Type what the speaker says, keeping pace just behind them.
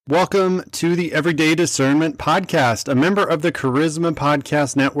Welcome to the Everyday Discernment Podcast, a member of the Charisma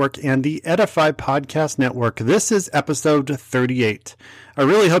Podcast Network and the Edify Podcast Network. This is episode 38. I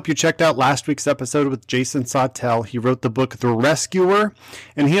really hope you checked out last week's episode with Jason Sautel. He wrote the book, The Rescuer,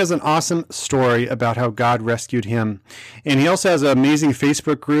 and he has an awesome story about how God rescued him. And he also has an amazing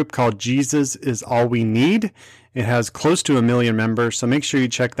Facebook group called Jesus is All We Need. It has close to 1 million members, so make sure you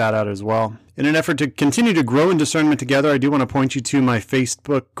check that out as well. In an effort to continue to grow in discernment together, I do want to point you to my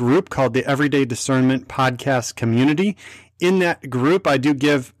Facebook group called the Everyday Discernment Podcast Community. In that group, I do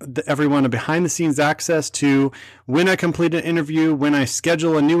give everyone a behind-the-scenes access to when I complete an interview, when I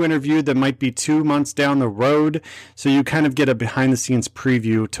schedule a new interview that might be 2 months down the road. So you kind of get a behind-the-scenes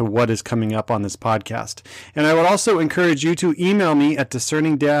preview to what is coming up on this podcast. And I would also encourage you to email me at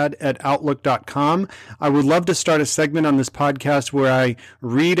discerningdad@outlook.com. I would love to start a segment on this podcast where I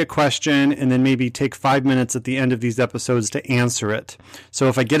read a question and then maybe take 5 minutes at the end of these episodes to answer it. So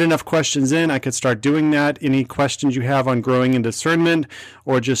if I get enough questions in, I could start doing that. Any questions you have on growing in discernment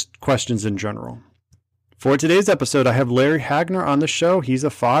or just questions in general. For today's episode, I have Larry Hagner on the show. He's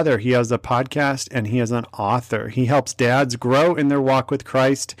a father. He has a podcast and he is an author. He helps dads grow in their walk with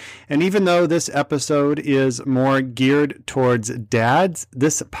Christ. And even though this episode is more geared towards dads,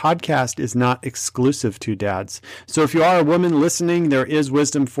 this podcast is not exclusive to dads. So if you are a woman listening, there is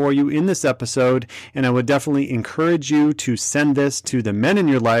wisdom for you in this episode. And I would definitely encourage you to send this to the men in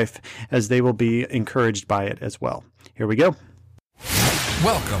your life as they will be encouraged by it as well. Here we go.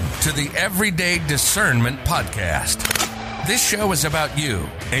 Welcome to the Everyday Discernment Podcast. This show is about you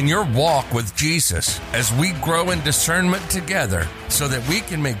and your walk with Jesus as we grow in discernment together so that we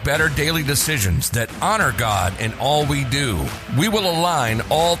can make better daily decisions that honor God in all we do. We will align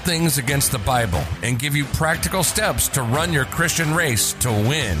all things against the Bible and give you practical steps to run your Christian race to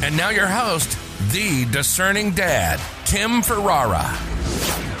win. And now your host, the Discerning Dad, Tim Ferrara.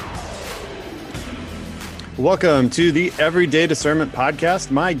 Welcome to the Everyday Discernment Podcast.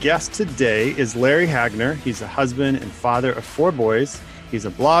 My guest today is Larry Hagner. He's a husband and father of 4 boys. He's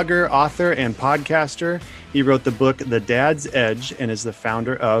a blogger, author, and podcaster. He wrote the book, The Dad's Edge, and is the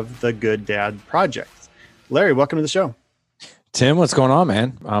founder of the Good Dad Project. Larry, welcome to the show. Tim, what's going on,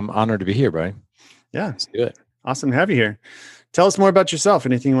 man? I'm honored to be here, buddy. Yeah. Let's do it. Awesome to have you here. Tell us more about yourself.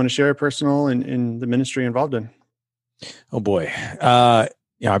 Anything you want to share personal in the ministry involved in? Oh, boy.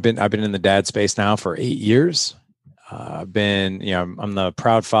 I've been in the dad space now for 8 years. I'm the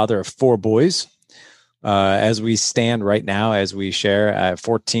proud father of 4 boys. As we stand right now, as we share at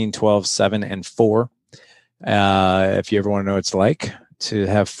 14, 12, 7, and 4. If you ever want to know what it's like to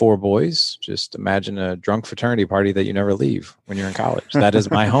have 4 boys, just imagine a drunk fraternity party that you never leave when you're in college. That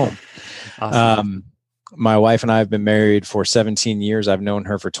is my home. Awesome. My wife and I have been married for 17 years. I've known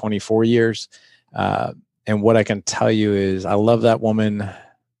her for 24 years. And what I can tell you is I love that woman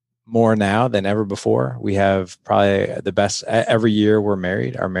more now than ever before. We have probably the best. Every year we're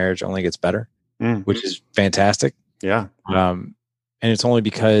married, our marriage only gets better, which is fantastic. Yeah. And it's only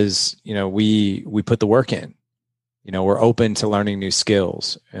because, we put the work in, we're open to learning new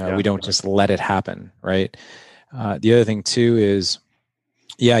skills. We don't just let it happen. Right. The other thing too is,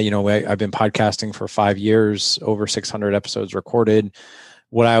 I've been podcasting for 5 years, over 600 episodes recorded.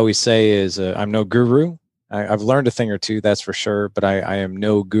 What I always say is I'm no guru. I've learned a thing or two, that's for sure, but I am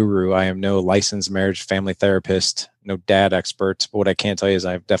no guru. I am no licensed marriage family therapist, no dad expert. But what I can tell you is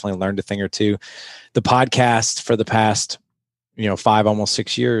I've definitely learned a thing or two. The podcast for the past, 5, almost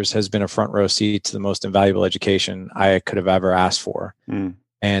 6 years has been a front row seat to the most invaluable education I could have ever asked for.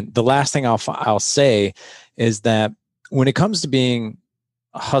 And the last thing I'll say is that when it comes to being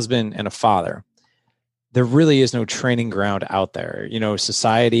a husband and a father, there really is no training ground out there.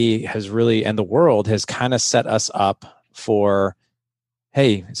 Society has really, and the world has kind of set us up for,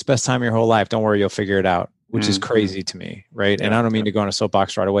 hey, it's the best time of your whole life. Don't worry, you'll figure it out, which is crazy to me, right? Yeah, and I don't mean to go on a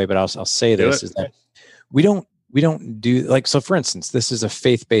soapbox right away, but I'll say this is that we don't do so for instance, this is a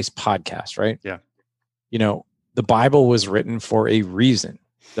faith-based podcast, right? Yeah. The Bible was written for a reason.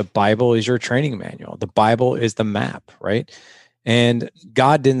 The Bible is your training manual. The Bible is the map, right? And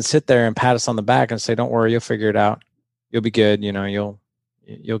God didn't sit there and pat us on the back and say, don't worry, you'll figure it out. You'll be good.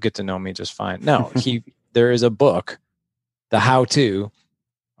 You'll get to know me just fine. No, there is a book, the how-to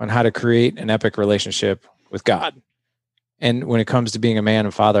on how to create an epic relationship with God. And when it comes to being a man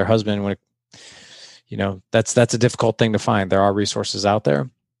and father, husband, that's a difficult thing to find. There are resources out there.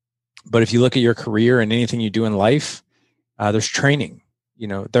 But if you look at your career and anything you do in life, there's training,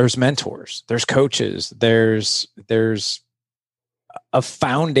 there's mentors, there's coaches, there's a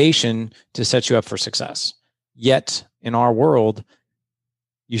foundation to set you up for success. Yet in our world,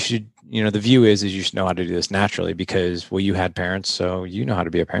 you should, the view is you should know how to do this naturally because, well, you had parents, so you know how to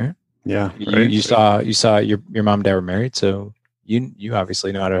be a parent. Yeah. You saw your mom and dad were married, so you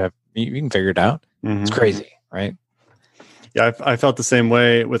obviously know how to have, you can figure it out. Mm-hmm. It's crazy, right? Yeah, I felt the same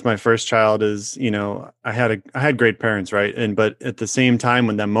way with my first child. I had great parents, right? But at the same time,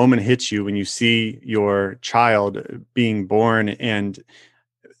 when that moment hits you, when you see your child being born, and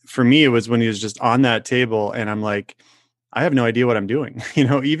for me, it was when he was just on that table, and I'm like, I have no idea what I'm doing.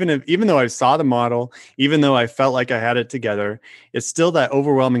 Even though I saw the model, even though I felt like I had it together, it's still that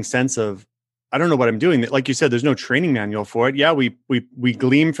overwhelming sense of, I don't know what I'm doing. Like you said, there's no training manual for it. Yeah, we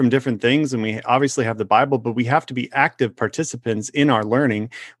glean from different things, and we obviously have the Bible, but we have to be active participants in our learning.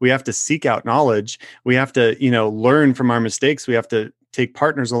 We have to seek out knowledge. We have to, learn from our mistakes. We have to take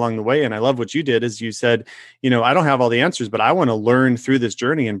partners along the way. And I love what you did, is you said, I don't have all the answers, but I want to learn through this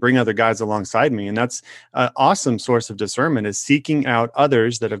journey and bring other guys alongside me. And that's an awesome source of discernment, is seeking out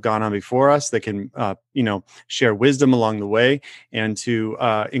others that have gone on before us that can, share wisdom along the way, and to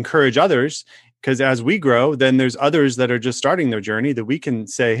encourage others. Because as we grow, then there's others that are just starting their journey that we can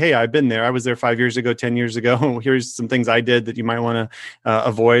say, hey, I've been there. I was there 5 years ago, 10 years ago. Here's some things I did that you might want to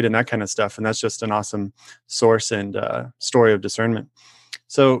avoid, and that kind of stuff. And that's just an awesome source and story of discernment.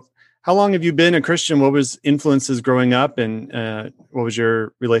 So how long have you been a Christian? What was influences growing up, and what was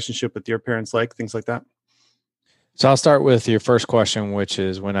your relationship with your parents like, things like that? So I'll start with your first question, which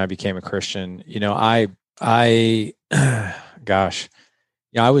is when I became a Christian. I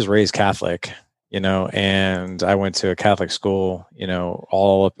was raised Catholic, and I went to a Catholic school,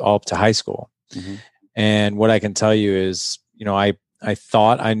 all up to high school. Mm-hmm. And what I can tell you is, I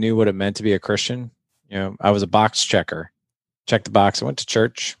thought I knew what it meant to be a Christian. I was a box checker. Checked the box. I went to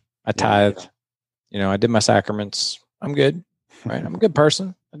church. I tithed. I did my sacraments. I'm good, right? I'm a good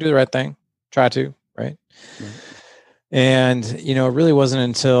person. I do the right thing. Try to, right? Mm-hmm. And, it really wasn't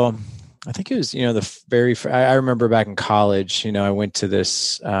until, I think it was, I remember back in college, I went to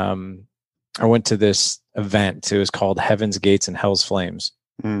this event. It was called Heaven's Gates and Hell's Flames.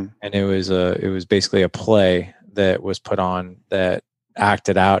 Mm. And it was basically a play that was put on that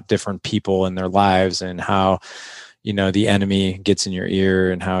acted out different people in their lives, and how, the enemy gets in your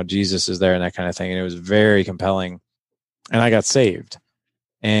ear, and how Jesus is there, and that kind of thing. And it was very compelling. And I got saved.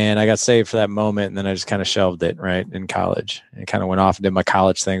 And I got saved for that moment, and then I just kind of shelved it, right, in college. And kind of went off and did my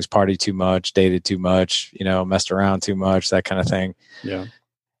college things, partied too much, dated too much, messed around too much, that kind of thing. Yeah.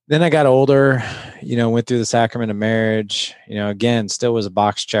 Then I got older, went through the sacrament of marriage, again, still was a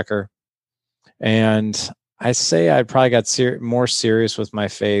box checker. And I say I probably got more serious with my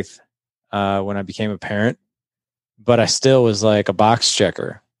faith when I became a parent, but I still was like a box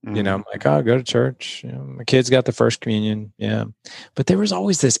checker. Mm-hmm. I'm like, oh, I'll go to church. My kids got the first communion. Yeah. But there was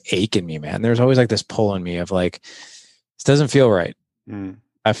always this ache in me, man. There was always like this pull in me of like, this doesn't feel right. Mm.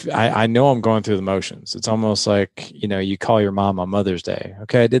 I know I'm going through the motions. It's almost like, you call your mom on Mother's Day.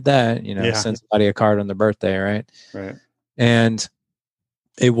 Okay, I did that, send somebody a card on their birthday, right? Right. And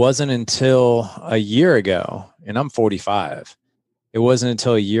it wasn't until a year ago, and I'm 45. It wasn't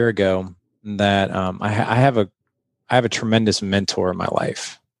until a year ago that I have a tremendous mentor in my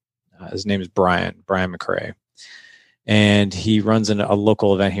life. His name is Brian McRae. And he runs a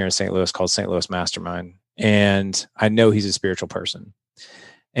local event here in St. Louis called St. Louis Mastermind. And I know he's a spiritual person.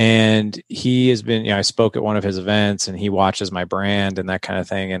 And he has been, I spoke at one of his events, and he watches my brand and that kind of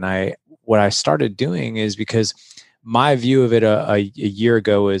thing. And what I started doing is, because my view of it a year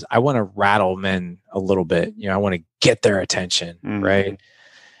ago is, I want to rattle men a little bit. I want to get their attention, mm-hmm. right?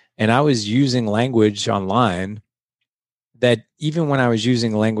 And I was using language online that, even when I was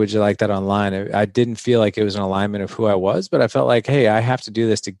using language like that online, I didn't feel like it was an alignment of who I was, but I felt like, hey, I have to do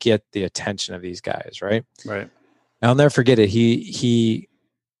this to get the attention of these guys, right? Right. And I'll never forget it. He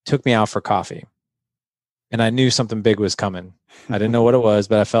took me out for coffee, and I knew something big was coming. I didn't know what it was,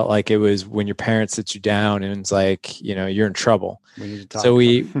 but I felt like it was when your parents sit you down and it's like, you're in trouble. We need to talk. So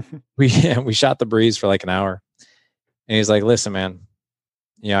we shot the breeze for like an hour, and he's like, listen, man,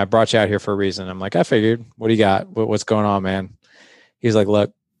 I brought you out here for a reason. I'm like, I figured. What do you got? What's going on, man? He's like,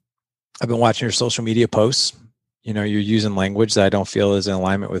 look, I've been watching your social media posts. You're using language that I don't feel is in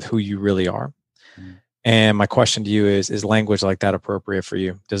alignment with who you really are. Mm. And my question to you is language like that appropriate for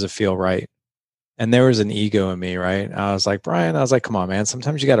you? Does it feel right? And there was an ego in me, right? I was like, Brian, come on, man.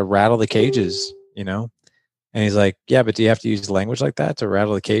 Sometimes you got to rattle the cages, And he's like, yeah, but do you have to use language like that to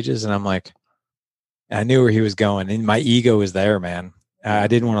rattle the cages? And I'm like, I knew where he was going, and my ego was there, man. I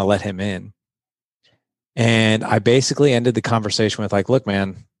didn't want to let him in. And I basically ended the conversation with like, look,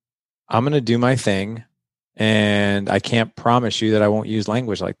 man, I'm going to do my thing, and I can't promise you that I won't use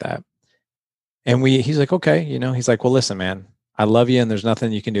language like that. And he's like, okay, he's like, well, listen, man, I love you and there's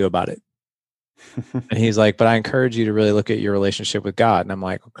nothing you can do about it. And he's like, but I encourage you to really look at your relationship with God. And I'm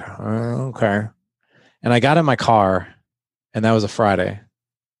like, okay. And I got in my car, and that was a Friday,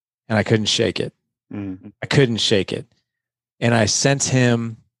 and I couldn't shake it. I couldn't shake it. And I sent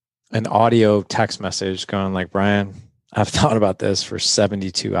him an audio text message going like, Brian, I've thought about this for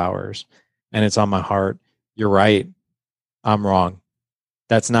 72 hours and it's on my heart. You're right. I'm wrong.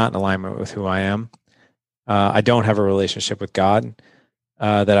 That's not in alignment with who I am. I don't have a relationship with God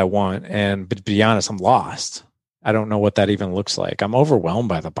that I want. But to be honest, I'm lost. I don't know what that even looks like. I'm overwhelmed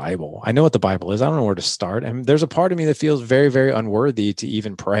by the Bible. I know what the Bible is. I don't know where to start. And there's a part of me that feels very, very unworthy to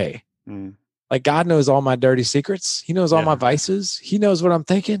even pray. Like God knows all my dirty secrets. He knows all my vices. He knows what I'm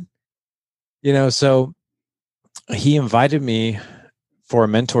thinking. So he invited me for a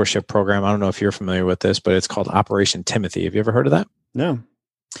mentorship program. I don't know if you're familiar with this, but it's called Operation Timothy. Have you ever heard of that? No.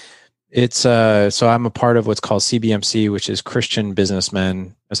 It's so I'm a part of what's called CBMC, which is Christian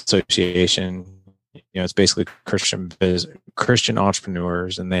Businessmen Association. It's basically Christian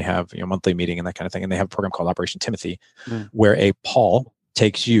entrepreneurs, and they have monthly meeting and that kind of thing. And they have a program called Operation Timothy, where a Paul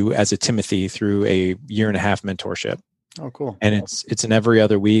takes you as a Timothy through a 1.5-year mentorship. Oh, cool. And it's an every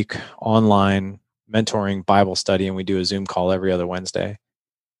other week online mentoring Bible study, and we do a Zoom call every other Wednesday.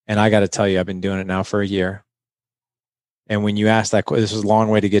 And I got to tell you, I've been doing it now for a year. And when you ask that, this is a long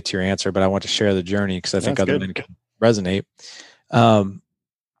way to get to your answer, but I want to share the journey because I think other men can resonate.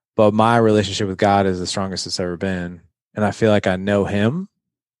 But my relationship with God is the strongest it's ever been. And I feel like I know him.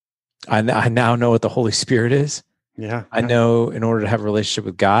 I now know what the Holy Spirit is. Yeah. I know in order to have a relationship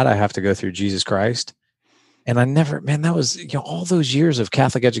with God, I have to go through Jesus Christ. And I never, that was, all those years of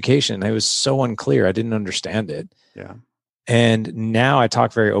Catholic education, it was so unclear. I didn't understand it. Yeah. And now I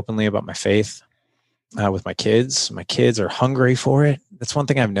talk very openly about my faith with my kids. My kids are hungry for it. That's one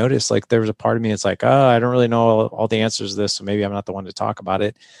thing I've noticed. Like there was a part of me, it's like, oh, I don't really know all the answers to this, so maybe I'm not the one to talk about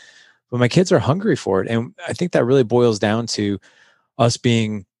it. But my kids are hungry for it. And I think that really boils down to us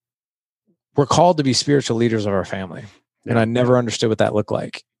we're called to be spiritual leaders of our family. And I never understood what that looked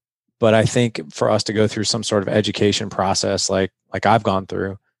like. But I think for us to go through some sort of education process like I've gone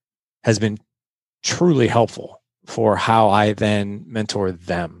through has been truly helpful for how I then mentor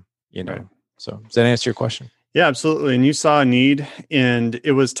them, Right. So does that answer your question? Yeah, absolutely. And you saw a need, and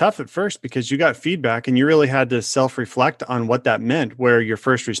it was tough at first because you got feedback and you really had to self-reflect on what that meant, where your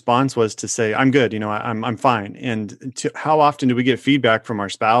first response was to say, I'm good, I'm fine. And how often do we get feedback from our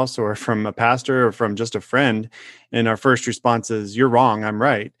spouse or from a pastor or from just a friend? And our first response is, you're wrong, I'm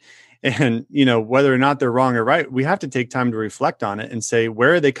right. And, whether or not they're wrong or right, we have to take time to reflect on it and say,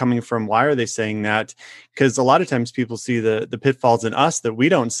 where are they coming from? Why are they saying that? Because a lot of times people see the pitfalls in us that we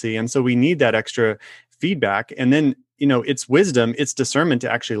don't see. And so we need that extra feedback. And then, it's wisdom, it's discernment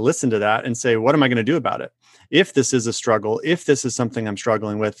to actually listen to that and say, what am I going to do about it? If this is a struggle, if this is something I'm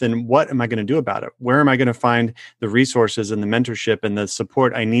struggling with, then what am I going to do about it? Where am I going to find the resources and the mentorship and the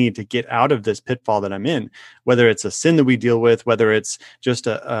support I need to get out of this pitfall that I'm in? Whether it's a sin that we deal with, whether it's just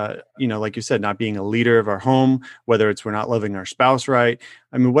like you said, not being a leader of our home, whether it's we're not loving our spouse right.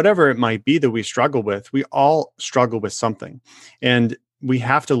 I mean, whatever it might be that we struggle with, we all struggle with something. And we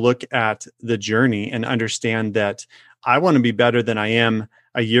have to look at the journey and understand that I want to be better than I am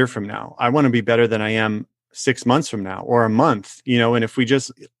a year from now. I want to be better than I am 6 months from now or a month, and if we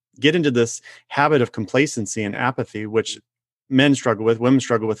just get into this habit of complacency and apathy, which men struggle with, women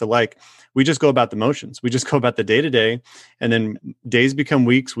struggle with alike, we just go about the motions. We just go about the day to day, and then days become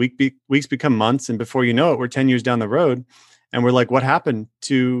weeks, weeks become months. And before you know it, we're 10 years down the road. And we're like, what happened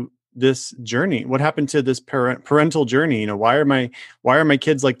to this journey? What happened to this parental journey? Why are my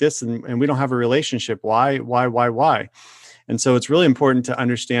kids like this? And we don't have a relationship. Why? And so it's really important to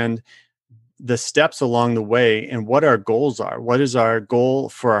understand the steps along the way and what our goals are. What is our goal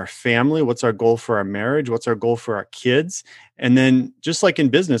for our family? What's our goal for our marriage? What's our goal for our kids? And then just like in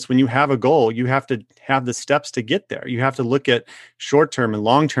business, when you have a goal, you have to have the steps to get there. You have to look at short-term and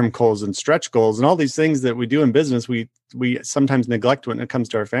long-term goals and stretch goals and all these things that we do in business. We sometimes neglect when it comes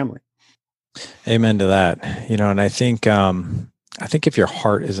to our family. Amen to that. And I think if your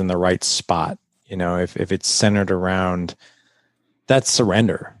heart is in the right spot, if it's centered around that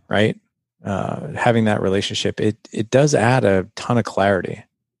surrender, right? Having that relationship, it does add a ton of clarity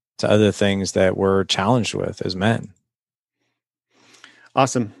to other things that we're challenged with as men.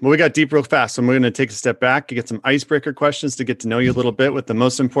 Awesome. Well, we got deep real fast. So I'm going to take a step back and get some icebreaker questions to get to know you a little bit. With the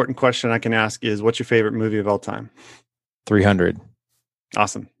most important question I can ask is, what's your favorite movie of all time? 300.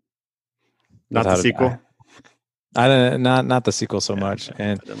 Awesome. Not the sequel. I don't, not the sequel so much.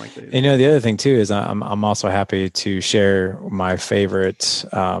 And like the other thing too is I'm also happy to share my favorite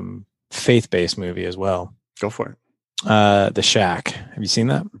faith-based movie as well. Go for it. The Shack. Have you seen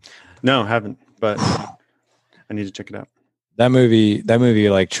that? No, haven't, but I need to check it out. That movie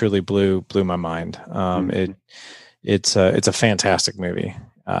like truly blew my mind. It's a fantastic movie.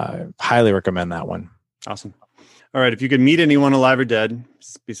 Highly recommend that one. Awesome. All right. If you could meet anyone alive or dead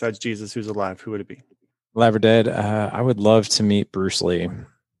besides Jesus who's alive, who would it be? Alive or dead? I would love to meet Bruce Lee.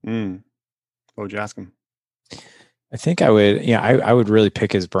 What would you ask him? I think I would. Yeah, I would really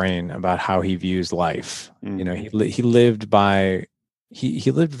pick his brain about how he views life. You know, he lived by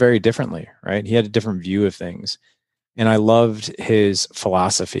he lived very differently, right? He had a different view of things, and I loved his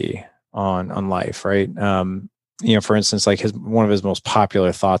philosophy on life, right? You know, for instance, like one of his most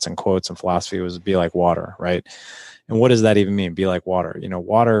popular thoughts and quotes and philosophy was "be like water," right? And what does that even mean? Be like water. You know,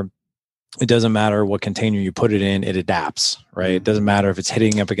 water. It doesn't matter what container you put it in; it adapts, right? It doesn't matter if it's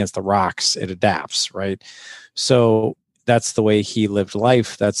hitting up against the rocks; it adapts, right? So that's the way he lived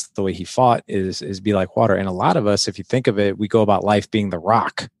life. That's the way he fought is be like water. And a lot of us, if you think of it, we go about life being the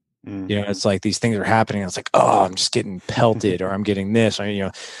rock. You know, it's like these things are happening. And it's like, oh, I'm just getting pelted, or I'm getting this, or, you know,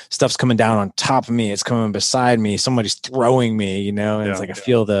 stuff's coming down on top of me. It's coming beside me. Somebody's throwing me, you know, and it's like, I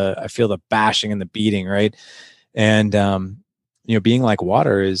feel the bashing and the beating. Right. And, you know, being like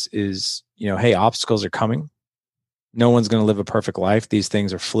water is, you know, hey, obstacles are coming. No one's going to live a perfect life. These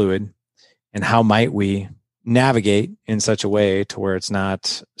things are fluid. And how might we navigate in such a way to where it's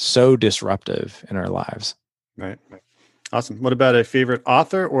not so disruptive in our lives? Right. Awesome. What about a favorite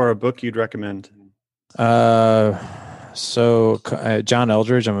author or a book you'd recommend? So John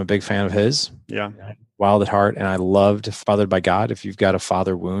Eldredge, I'm a big fan of his. Yeah. Wild at Heart. And I loved Fathered by God. If you've got a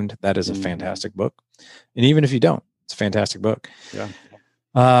father wound, that is a fantastic book. And even if you don't, it's a fantastic book. Yeah.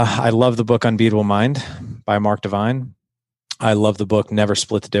 I love the book Unbeatable Mind by Mark Divine. I love the book Never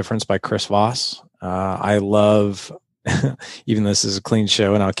Split the Difference by Chris Voss. I love, even though this is a clean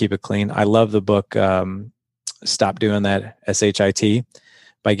show and I'll keep it clean, I love the book Stop Doing That, SHIT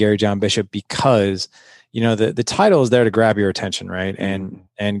by Gary John Bishop, because, you know, the title is there to grab your attention, right?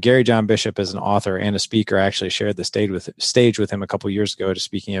 And Gary John Bishop, as an author and a speaker, actually shared the stage with him a couple of years ago at a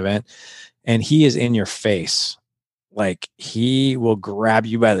speaking event. And he is in your face. Like, he will grab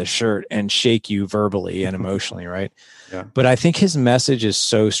you by the shirt and shake you verbally and emotionally, right? Yeah. But I think his message is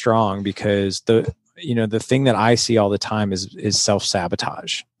so strong because the thing that I see all the time is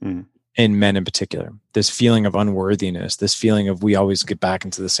self-sabotage in men in particular. This feeling of unworthiness, this feeling of we always get back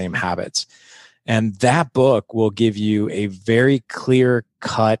into the same habits. And that book will give you a very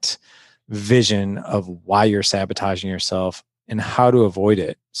clear-cut vision of why you're sabotaging yourself and how to avoid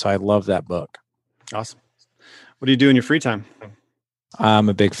it. So I love that book. Awesome. What do you do in your free time? I'm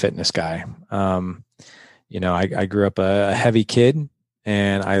a big fitness guy. You know, I grew up a heavy kid,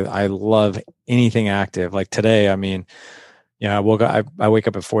 and I love anything active. Like today, I mean, yeah, I wake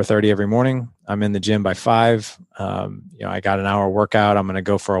up at 4:30 every morning. I'm in the gym by 5. You know, I got an hour workout. I'm going to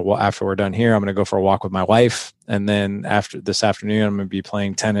go for a walk after we're done here. I'm going to go for a walk with my wife, and then after this afternoon, I'm going to be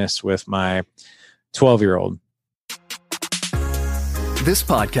playing tennis with my 12-year-old. This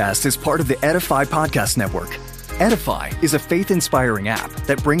podcast is part of the Edify Podcast Network. Edify is a faith-inspiring app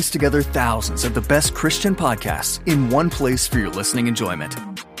that brings together thousands of the best Christian podcasts in one place for your listening enjoyment.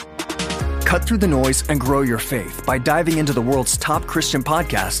 Cut through the noise and grow your faith by diving into the world's top Christian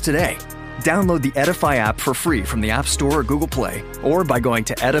podcasts today. Download the Edify app for free from the App Store or Google Play, or by going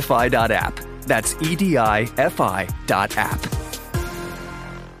to edify.app. That's EDIFI.app.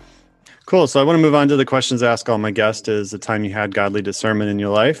 Cool. So I want to move on to the questions I ask all my guests. Is the time you had godly discernment in your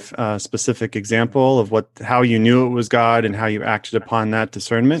life, a specific example of how you knew it was God and how you acted upon that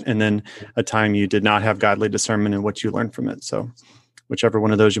discernment, and then a time you did not have godly discernment and what you learned from it. So whichever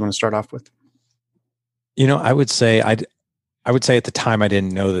one of those you want to start off with. You know, I would say at the time I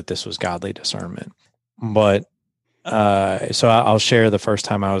didn't know that this was godly discernment, but so I'll share the first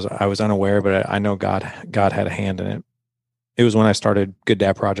time I was unaware, but I know God had a hand in it. It was when I started Good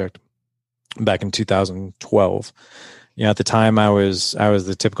Dad Project back in 2012. You know, at the time I was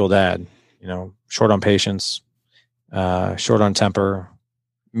the typical dad, you know, short on patience, short on temper,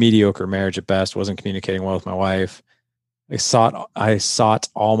 mediocre marriage at best, wasn't communicating well with my wife. I sought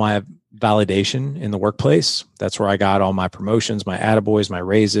all my validation in the workplace. That's where I got all my promotions, my attaboys, my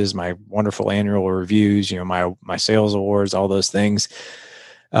raises, my wonderful annual reviews, you know, my sales awards, all those things.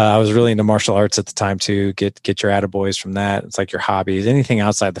 I was really into martial arts at the time too. Get your attaboys from that. It's like your hobbies, anything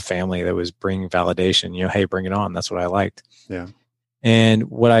outside the family that was bringing validation, you know, hey, bring it on. That's what I liked. Yeah. And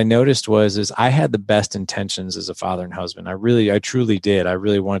what I noticed is I had the best intentions as a father and husband. I truly did. I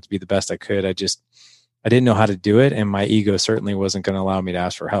really wanted to be the best I could. I didn't know how to do it. And my ego certainly wasn't going to allow me to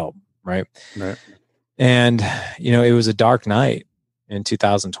ask for help. Right. Right. And, you know, it was a dark night in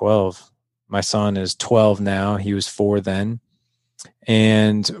 2012. My son is 12 now. He was 4 then.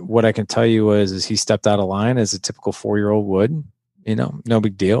 And what I can tell you is he stepped out of line as a typical 4-year-old would. No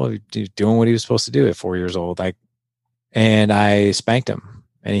big deal. He's doing what he was supposed to do at 4 years old. And I spanked him,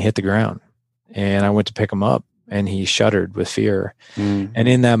 and he hit the ground. And I went to pick him up, and he shuddered with fear. And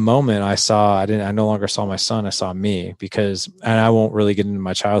in that moment, I no longer saw my son. I saw me, and I won't really get into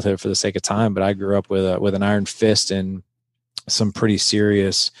my childhood for the sake of time, but I grew up with an iron fist and some pretty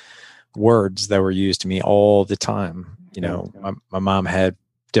serious words that were used to me all the time. My mom had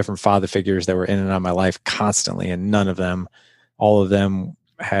different father figures that were in and out of my life constantly, and all of them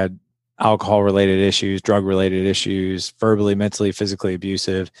had alcohol related issues, drug related issues, verbally, mentally, physically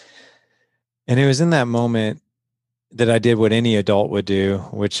abusive. And it was in that moment that I did what any adult would do,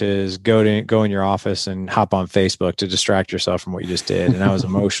 which is go in your office and hop on Facebook to distract yourself from what you just did. And I was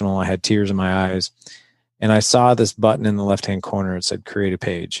emotional. I had tears in my eyes, and I saw this button in the left-hand corner. It said create a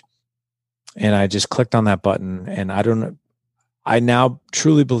page. And I just clicked on that button, and I now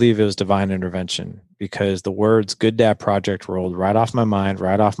truly believe it was divine intervention, because the words Good Dad Project rolled right off my mind,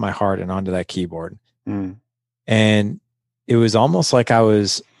 right off my heart, and onto that keyboard. And it was almost like I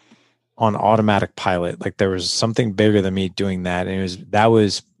was on automatic pilot. Like there was something bigger than me doing that. And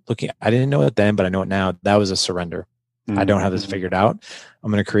I didn't know it then, but I know it now. That was a surrender. I don't have this figured out.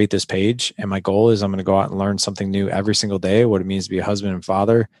 I'm going to create this page. And my goal is I'm going to go out and learn something new every single day, what it means to be a husband and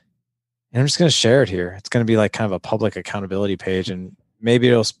father. And I'm just going to share it here. It's going to be like kind of a public accountability page, and maybe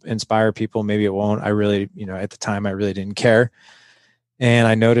it'll inspire people. Maybe it won't. I really, at the time I really didn't care. And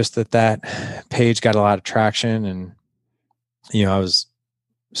I noticed that page got a lot of traction, and, I was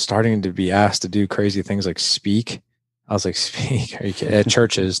starting to be asked to do crazy things like speak. I was like, speak? Are you kidding? At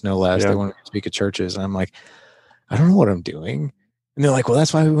churches, no less. They want me to speak at churches. And I'm like, I don't know what I'm doing. And they're like, well,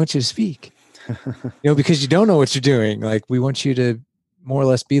 that's why we want you to speak, because you don't know what you're doing. Like, we want you to more or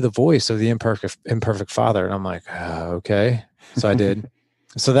less be the voice of the imperfect father. And I'm like, okay. So I did.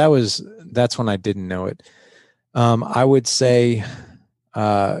 So that's when I didn't know it. I would say,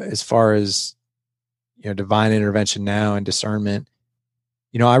 as far as, divine intervention now and discernment,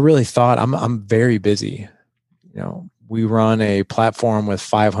 I really thought I'm very busy. We run a platform with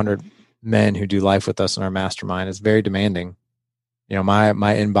 500 men who do life with us in our mastermind. It's very demanding. My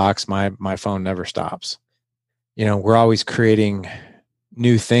inbox, my phone never stops. We're always creating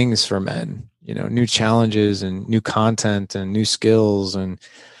new things for men, new challenges and new content and new skills. And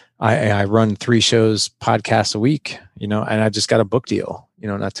I run 3 podcasts a week, and I just got a book deal,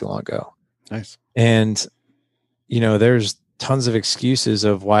 not too long ago. Nice. And, there's tons of excuses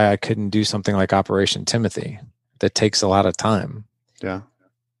of why I couldn't do something like Operation Timothy that takes a lot of time. Yeah.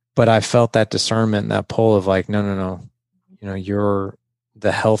 But I felt that discernment and that pull of like, no. You're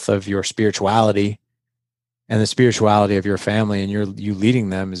the health of your spirituality and the spirituality of your family, and you leading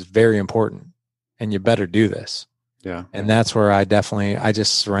them is very important, and you better do this. Yeah. And that's where I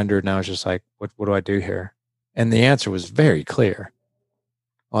just surrendered, and I was just like, what do I do here? And the answer was very clear.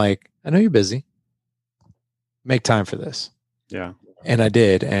 Like, I know you're busy. Make time for this. Yeah. And I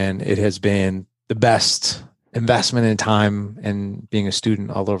did. And it has been the best investment in time and being a student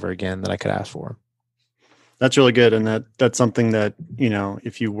all over again that I could ask for. That's really good. And that's something that,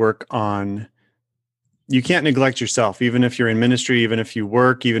 if you work on, you can't neglect yourself, even if you're in ministry, even if you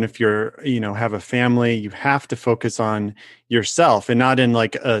work, even if you're, have a family, you have to focus on yourself, and not in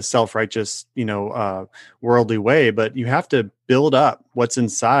like a self-righteous, worldly way, but you have to build up what's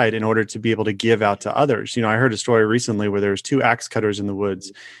inside in order to be able to give out to others. I heard a story recently where there was 2 axe cutters in the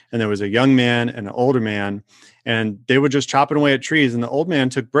woods, and there was a young man and an older man, and they were just chopping away at trees, and the old man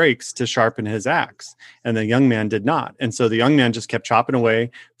took breaks to sharpen his axe, and the young man did not. And so the young man just kept chopping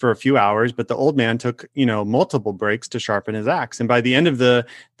away for a few hours, but the old man took, multiple breaks to sharpen his axe. And by the end of the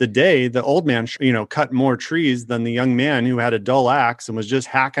day, the old man, cut more trees than the young man who had a dull axe and was just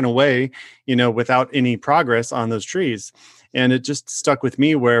hacking away, without any progress on those trees. And it just stuck with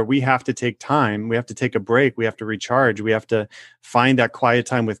me, where we have to take time. We have to take a break. We have to recharge. We have to find that quiet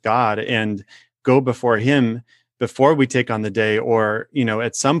time with God and go before him before we take on the day, or,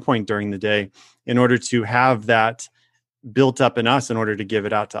 at some point during the day, in order to have that built up in us in order to give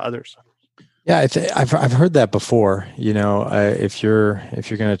it out to others. Yeah. I've heard that before. If you're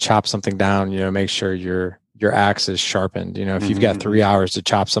going to chop something down, make sure your axe is sharpened. If you've got 3 hours to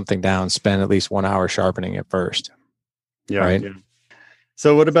chop something down, spend at least 1 hour sharpening it first. Yeah. Right. Yeah.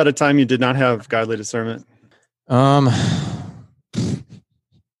 So what about a time you did not have godly discernment? How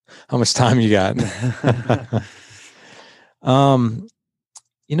much time you got? I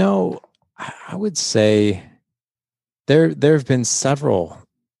would say there have been several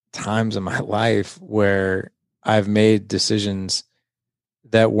times in my life where I've made decisions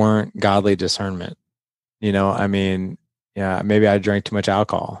that weren't godly discernment. I mean, yeah, maybe I drank too much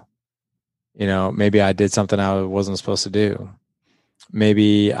alcohol. Maybe I did something I wasn't supposed to do.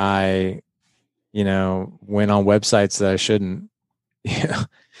 Maybe I, went on websites that I shouldn't.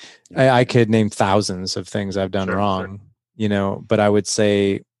 I could name thousands of things I've done wrong, but I would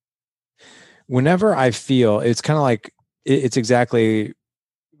say whenever I feel, it's kind of like, it's exactly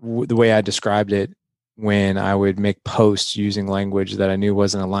the way I described it when I would make posts using language that I knew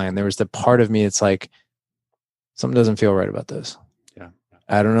wasn't aligned. There was the part of me, it's like, something doesn't feel right about this. Yeah.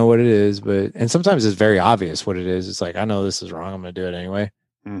 I don't know what it is, and sometimes it's very obvious what it is. It's like, I know this is wrong. I'm going to do it anyway.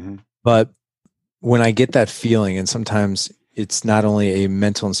 Mm-hmm. But when I get that feeling, and sometimes it's not only a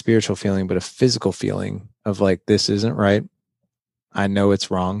mental and spiritual feeling, but a physical feeling of like, this isn't right. I know it's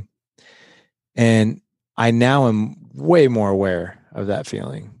wrong. And I now am way more aware of that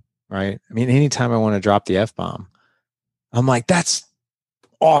feeling, right? I mean, anytime I want to drop the F-bomb, I'm like, that's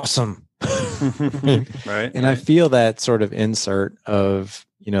awesome. Right. And I feel that sort of insert of,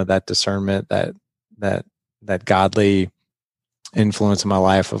 that discernment, that godly influence in my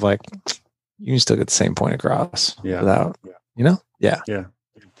life of like, you can still get the same point across without, Yeah.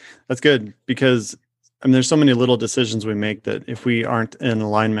 That's good, because there's so many little decisions we make that if we aren't in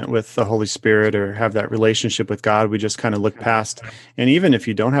alignment with the Holy Spirit or have that relationship with God, we just kind of look past. And even if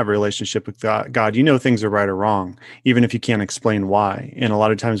you don't have a relationship with God, things are right or wrong, even if you can't explain why. And a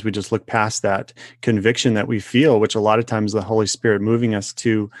lot of times we just look past that conviction that we feel, which a lot of times the Holy Spirit moving us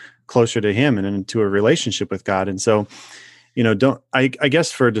to closer to Him and into a relationship with God. And so, I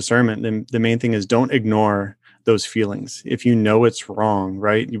guess for discernment, the main thing is don't ignore those feelings. If it's wrong,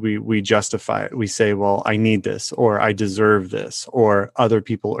 right? We justify it. We say, well, I need this, or I deserve this, or other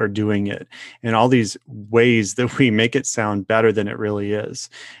people are doing it. And all these ways that we make it sound better than it really is.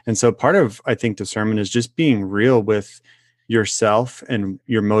 And so part of, I think, discernment is just being real with yourself and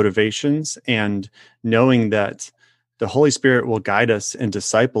your motivations, and knowing that the Holy Spirit will guide us and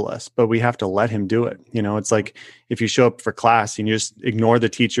disciple us, but we have to let Him do it. It's like if you show up for class and you just ignore the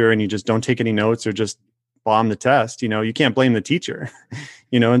teacher and you just don't take any notes or just bomb the test, you can't blame the teacher,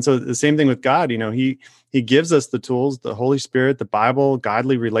 and so the same thing with God, he gives us the tools, the Holy Spirit, the Bible,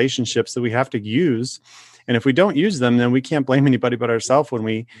 godly relationships that we have to use. And if we don't use them, then we can't blame anybody but ourselves when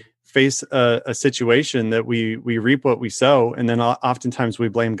we face a situation that we reap what we sow. And then oftentimes we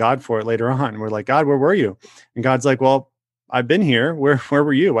blame God for it later on. We're like, God, where were you? And God's like, well, I've been here. Where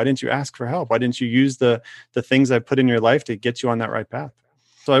were you? Why didn't you ask for help? Why didn't you use the things I put in your life to get you on that right path?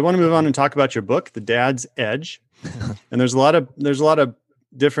 So I want to move on and talk about your book, The Dad's Edge. And there's a lot of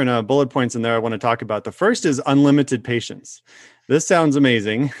different bullet points in there I want to talk about. The first is unlimited patience. This sounds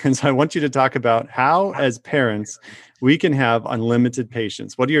amazing. And so I want you to talk about how, as parents, we can have unlimited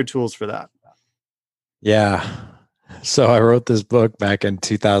patience. What are your tools for that? Yeah. So I wrote this book back in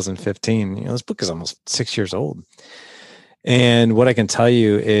 2015. This book is almost 6 years old. And what I can tell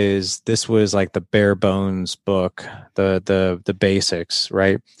you is this was like the bare bones book, the basics,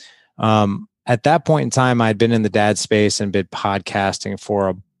 right? At that point in time, I'd been in the dad space and been podcasting for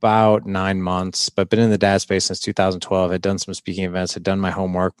about 9 months, but been in the dad space since 2012. Had done some speaking events, had done my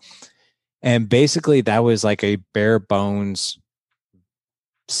homework. And basically that was like a bare bones,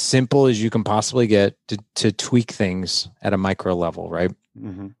 simple as you can possibly get to tweak things at a micro level, right?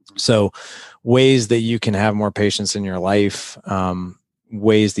 Mm-hmm. So ways that you can have more patience in your life,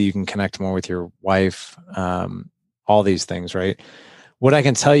 ways that you can connect more with your wife, all these things, right? What I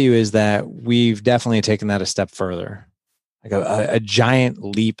can tell you is that we've definitely taken that a step further, like a giant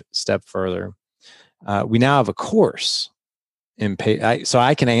leap step further. We now have a course in so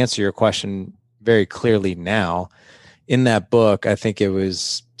I can answer your question very clearly now. In that book, I think it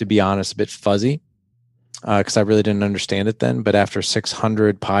was, to be honest, a bit fuzzy because I really didn't understand it then. But after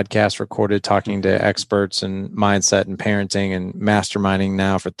 600 podcasts recorded, talking to experts in mindset and parenting and masterminding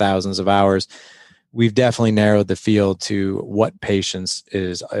now for thousands of hours, we've definitely narrowed the field to what patience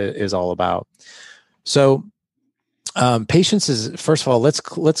is all about. So patience is, first of all, let's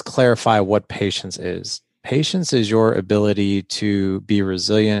clarify what patience is. Patience is your ability to be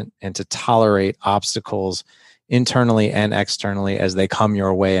resilient and to tolerate obstacles internally and externally as they come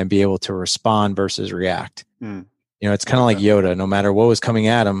your way and be able to respond versus react. It's kind of like Yoda. No matter what was coming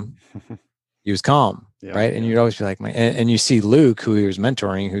at him, he was calm, right? And you'd always be like, and you see Luke, who he was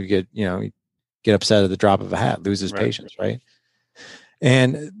mentoring, who get upset at the drop of a hat, loses patience, right?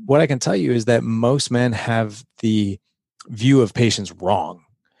 And what I can tell you is that most men have the view of patience wrong.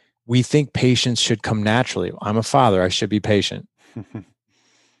 We think patience should come naturally. I'm a father. I should be patient.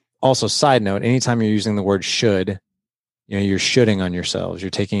 Also, side note, anytime you're using the word should, you're shoulding on yourselves. You're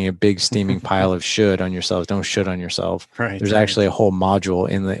taking a big steaming pile of should on yourselves. Don't should on yourself. Right. There's actually a whole module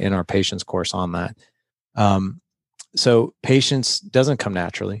in our patience course on that. So patience doesn't come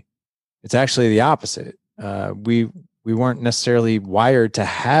naturally. It's actually the opposite. We weren't necessarily wired to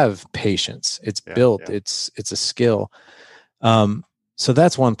have patience. It's built. Yeah. It's a skill. So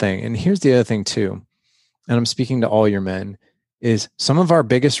that's one thing. And here's the other thing too. And I'm speaking to all your men, is some of our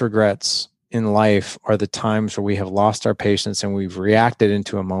biggest regrets in life are the times where we have lost our patience and we've reacted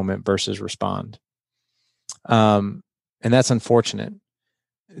into a moment versus respond. And that's unfortunate.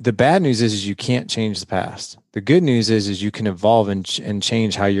 The bad news is you can't change the past. The good news is you can evolve and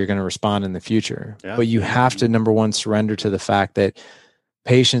change how you're going to respond in the future. Yeah. But you have to, number one, surrender to the fact that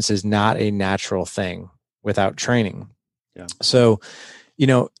patience is not a natural thing without training. Yeah. So,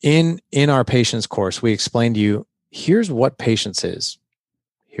 in our patience course, we explain to you, here's what patience is.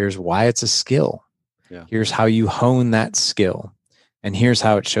 Here's why it's a skill. Yeah. Here's how you hone that skill. And here's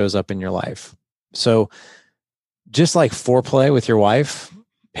how it shows up in your life. So just like foreplay with your wife,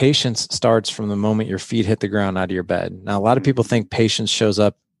 patience starts from the moment your feet hit the ground out of your bed. Now, a lot of people think patience shows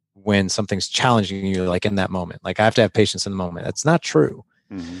up when something's challenging you, like in that moment. Like, I have to have patience in the moment. That's not true.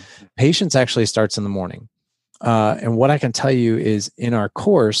 Mm-hmm. Patience actually starts in the morning. And what I can tell you is in our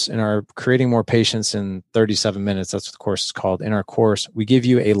course, in our Creating More Patience in 37 Minutes, that's what the course is called. In our course, we give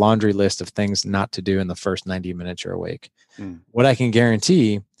you a laundry list of things not to do in the first 90 minutes you're awake. What I can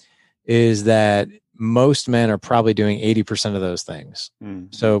guarantee is that most men are probably doing 80% of those things.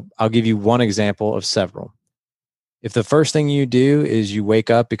 So I'll give you one example of several. If the first thing you do is you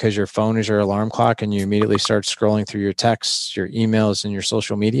wake up because your phone is your alarm clock and you immediately start scrolling through your texts, your emails, and your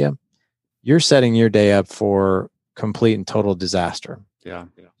social media, you're setting your day up for complete and total disaster. Yeah.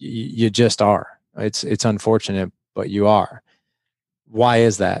 You just are. It's unfortunate, but you are. Why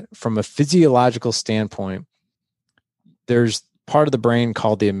is that? From a physiological standpoint, there's part of the brain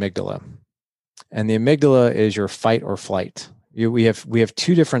called the amygdala. And the amygdala is your fight or flight. We have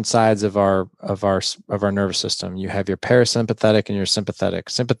two different sides of our nervous system. You have your parasympathetic and your sympathetic.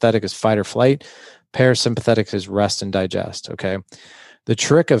 Sympathetic is fight or flight. Parasympathetic is rest and digest. Okay. The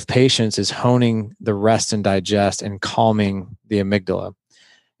trick of patience is honing the rest and digest and calming the amygdala.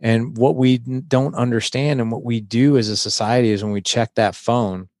 And what we don't understand and what we do as a society is when we check that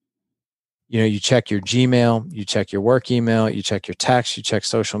phone, you check your Gmail, you check your work email, you check your text, you check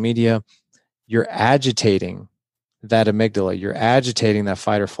social media, you're agitating that amygdala, you're agitating that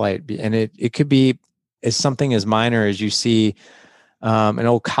fight or flight. And it could be as something as minor as you see an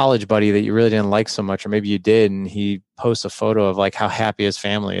old college buddy that you really didn't like so much, or maybe you did, and he posts a photo of like how happy his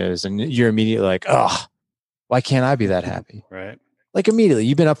family is. And you're immediately like, oh, why can't I be that happy? Right. Like immediately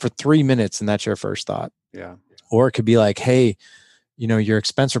you've been up for 3 minutes and that's your first thought. Yeah. Or it could be like, hey, your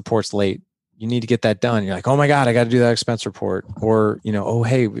expense report's late. You need to get that done. You're like, oh my God, I got to do that expense report. Or, oh,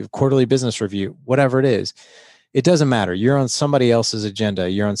 hey, we have quarterly business review, whatever it is. It doesn't matter. You're on somebody else's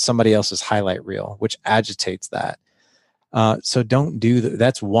agenda. You're on somebody else's highlight reel, which agitates that. So don't do that.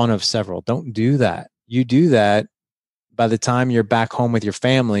 That's one of several. Don't do that. You do that by the time you're back home with your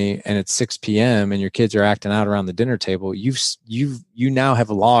family and it's 6 p.m. and your kids are acting out around the dinner table. You now have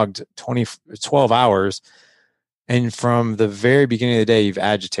logged 12 hours. And from the very beginning of the day, you've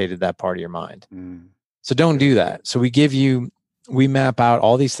agitated that part of your mind. So don't do that. So we map out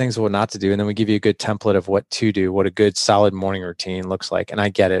all these things of what not to do. And then we give you a good template of what to do, what a good solid morning routine looks like. And I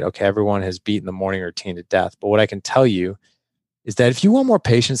get it. Okay. Everyone has beaten the morning routine to death. But what I can tell you is that if you want more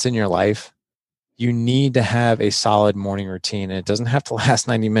patience in your life, you need to have a solid morning routine. And it doesn't have to last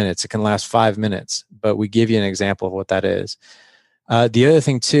 90 minutes. It can last 5 minutes, but we give you an example of what that is. The other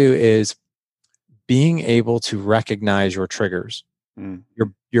thing too is being able to recognize your triggers.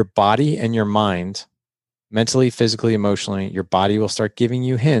 Your body and your mind, mentally, physically, emotionally, your body will start giving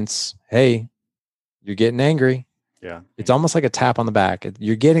you hints. Hey, you're getting angry. Yeah. It's almost like a tap on the back.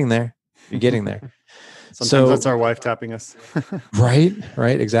 You're getting there. You're getting there. Sometimes that's our wife tapping us. Right,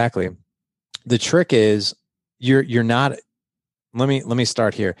 exactly. The trick is you're not, let me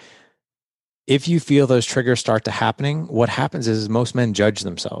start here. If you feel those triggers start to happening, what happens is most men judge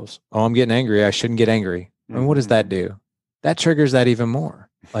themselves. Oh, I'm getting angry. I shouldn't get angry. I mean, what does that do? That triggers that even more.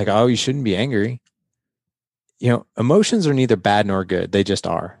 Like, oh, you shouldn't be angry. Emotions are neither bad nor good. They just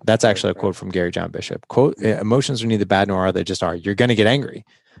are. That's actually a quote from Gary John Bishop. Quote, emotions are neither bad nor are, they just are. You're going to get angry.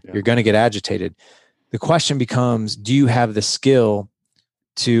 Yeah. You're going to get agitated. The question becomes, do you have the skill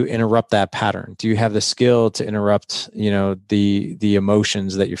to interrupt that pattern? Do you have the skill to interrupt, the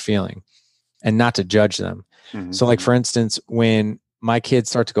emotions that you're feeling and not to judge them? Mm-hmm. So like, for instance, when my kids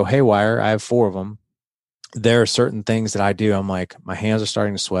start to go haywire, I have 4 of them. There are certain things that I do. I'm like, my hands are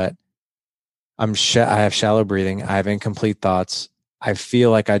starting to sweat. I have shallow breathing. I have incomplete thoughts. I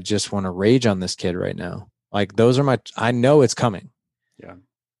feel like I just want to rage on this kid right now. Like those are I know it's coming. Yeah.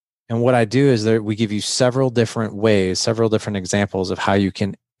 And what I do is we give you several different ways, several different examples of how you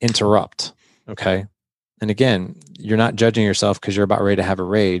can interrupt. Okay. And again, you're not judging yourself because you're about ready to have a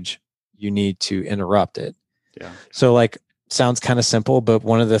rage. You need to interrupt it. Yeah. So like, sounds kind of simple, but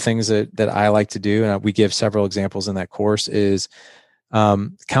one of the things that I like to do, and we give several examples in that course, is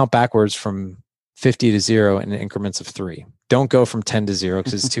count backwards from 50 to 0 in increments of 3. Don't go from 10 to 0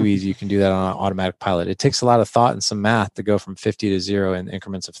 because it's too easy. You can do that on an automatic pilot. It takes a lot of thought and some math to go from 50 to 0 in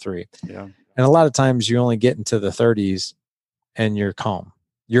increments of 3. Yeah. And a lot of times you only get into the 30s and you're calm.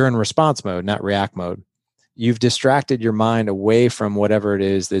 You're in response mode, not react mode. You've distracted your mind away from whatever it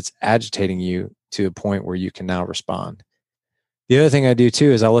is that's agitating you to a point where you can now respond. The other thing I do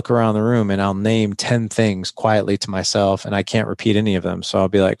too is I'll look around the room and I'll name 10 things quietly to myself, and I can't repeat any of them. So I'll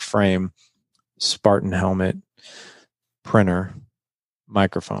be like frame, Spartan helmet, printer,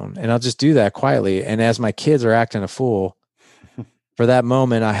 microphone. And I'll just do that quietly. And as my kids are acting a fool, for that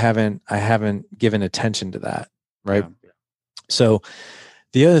moment, I haven't given attention to that. Right. Yeah. So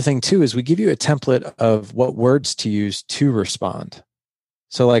the other thing too is we give you a template of what words to use to respond.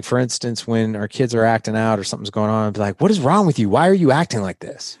 So like, for instance, when our kids are acting out or something's going on, I'll be like, what is wrong with you? Why are you acting like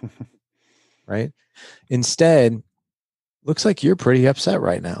this? Right. Instead, looks like you're pretty upset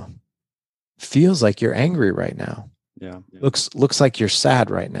right now. Feels like you're angry right now. Yeah. Looks like you're sad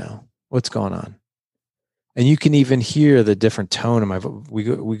right now. What's going on? And you can even hear the different tone of my voice.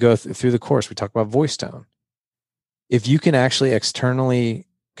 We go through the course. We talk about voice tone. If you can actually externally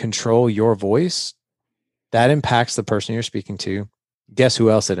control your voice, that impacts the person you're speaking to. Guess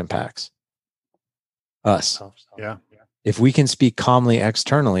who else it impacts? Us. Yeah. If we can speak calmly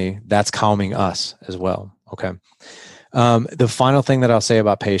externally, that's calming us as well. Okay. The final thing that I'll say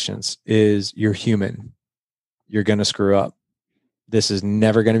about patience is you're human. You're going to screw up. This is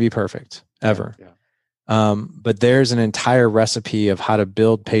never going to be perfect, ever. Yeah. But there's an entire recipe of how to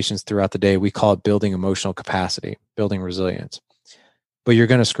build patience throughout the day. We call it building emotional capacity, building resilience. But you're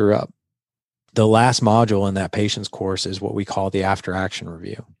going to screw up. The last module in that patience course is what we call the after action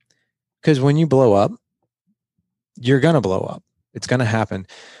review. Because when you blow up, you're going to blow up. It's going to happen.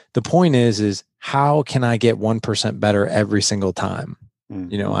 The point is how can I get 1% better every single time?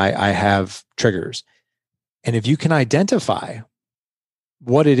 Mm-hmm. You know, I have triggers. And if you can identify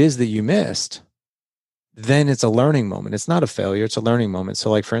what it is that you missed, then it's a learning moment. It's not a failure. It's a learning moment.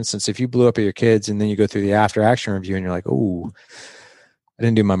 So like, for instance, if you blew up at your kids and then you go through the after action review and you're like, oh, I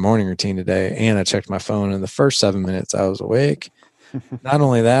didn't do my morning routine today. And I checked my phone in the first 7 minutes I was awake. Not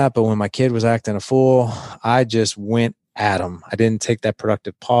only that, but when my kid was acting a fool, I just went at him. I didn't take that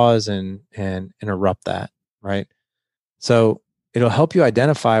productive pause and interrupt that. Right. So it'll help you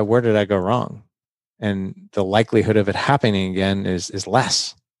identify where did I go wrong? And the likelihood of it happening again is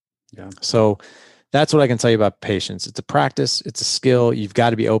less. Yeah. So that's what I can tell you about patience. It's a practice. It's a skill. You've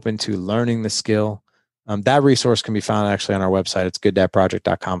got to be open to learning the skill. That resource can be found actually on our website. It's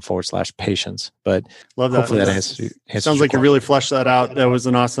gooddadproject.com/patience. But love that. Hopefully that answers sounds like you really fleshed that out. That was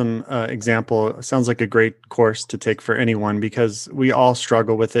an awesome example. It sounds like a great course to take for anyone because we all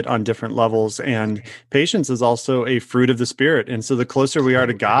struggle with it on different levels. And patience is also a fruit of the Spirit. And so the closer we are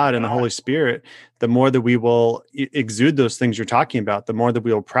to God and the Holy Spirit, the more that we will exude those things you're talking about, the more that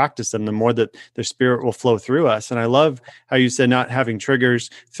we will practice them, the more that the Spirit will flow through us. And I love how you said not having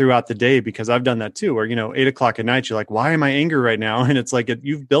triggers throughout the day, because I've done that too, where, 8:00 at night, you're like, why am I angry right now? And it's like,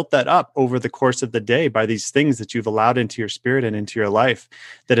 you've built that up over the course of the day by these things that you've allowed into your spirit and into your life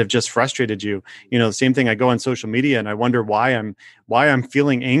that have just frustrated you. The same thing, I go on social media and I wonder why I'm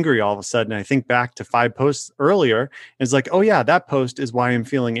feeling angry all of a sudden. I think back to 5 posts earlier. And it's like, oh yeah, that post is why I'm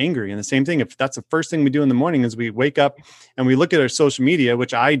feeling angry. And the same thing, if that's the first thing we do in the morning is we wake up and we look at our social media,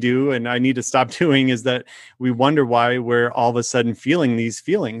 which I do, and I need to stop doing, is that we wonder why we're all of a sudden feeling these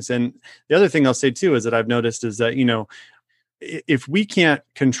feelings. And the other thing I'll say too, is that I've noticed is that, if we can't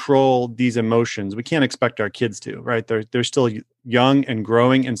control these emotions, we can't expect our kids to, right? They're still young and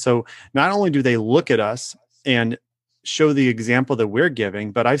growing. And so not only do they look at us and show the example that we're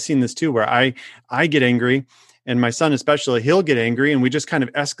giving, but I've seen this too, where I get angry, and my son especially, he'll get angry, and we just kind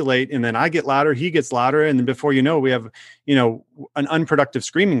of escalate, and then I get louder, he gets louder, and then before you know, we have an unproductive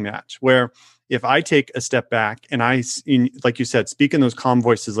screaming match where if I take a step back and like you said, speak in those calm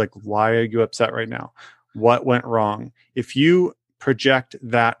voices, like, why are you upset right now? What went wrong? If you project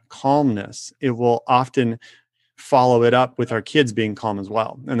that calmness, it will often follow it up with our kids being calm as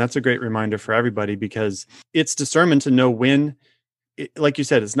well. And that's a great reminder for everybody, because it's discernment to know when, like you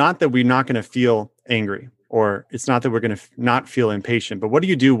said, it's not that we're not going to feel angry or it's not that we're going to not feel impatient, but what do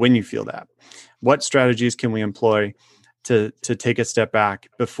you do when you feel that? What strategies can we employ to take a step back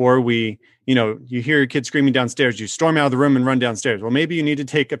before we, you hear your kid screaming downstairs, you storm out of the room and run downstairs. Well, maybe you need to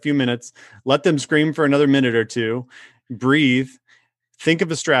take a few minutes, let them scream for another minute or two, breathe, think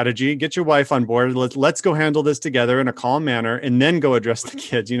of a strategy, get your wife on board. Let's go handle this together in a calm manner, and then go address the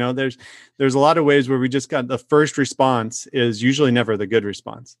kids. There's a lot of ways where we just got the first response is usually never the good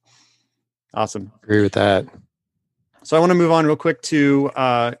response. Awesome. Agree with that. So I want to move on real quick to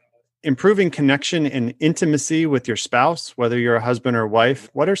improving connection and intimacy with your spouse, whether you're a husband or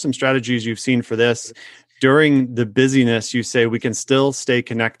wife. What are some strategies you've seen for this? During the busyness, you say we can still stay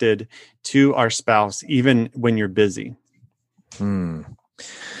connected to our spouse even when you're busy.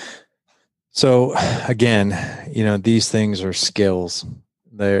 So again, these things are skills.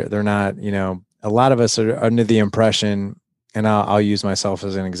 They're not, a lot of us are under the impression, and I'll use myself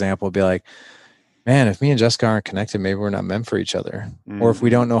as an example, be like, man, if me and Jessica aren't connected, maybe we're not meant for each other. Or if we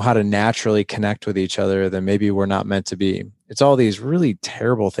don't know how to naturally connect with each other, then maybe we're not meant to be. It's all these really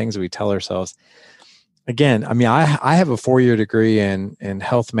terrible things that we tell ourselves. Again, I have a 4-year degree in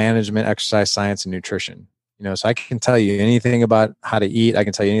health management, exercise science, and nutrition. So I can tell you anything about how to eat. I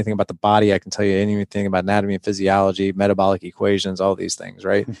can tell you anything about the body. I can tell you anything about anatomy and physiology, metabolic equations, all these things,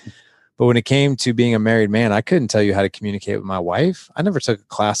 right? But when it came to being a married man, I couldn't tell you how to communicate with my wife. I never took a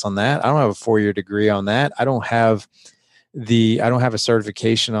class on that. I don't have a 4-year degree on that. I don't have a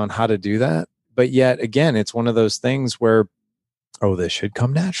certification on how to do that. But yet again, it's one of those things where, this should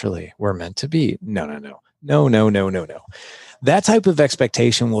come naturally. We're meant to be. No. That type of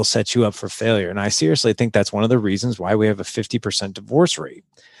expectation will set you up for failure. And I seriously think that's one of the reasons why we have a 50% divorce rate,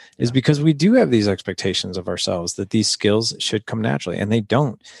 is because we do have these expectations of ourselves that these skills should come naturally, and they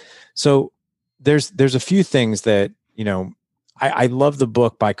don't. So there's a few things that, I love the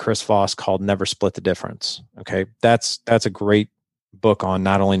book by Chris Voss called Never Split the Difference. Okay. That's a great book on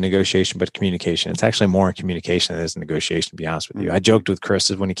not only negotiation, but communication. It's actually more in communication than it is negotiation, to be honest with you. I joked with Chris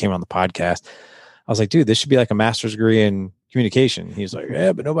when he came on the podcast. I was like, dude, this should be like a master's degree in communication. He's like,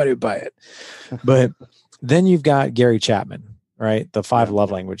 yeah, but nobody would buy it. But then you've got Gary Chapman, right? The 5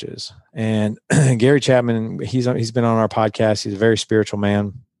 love languages. And Gary Chapman, he's been on our podcast. He's a very spiritual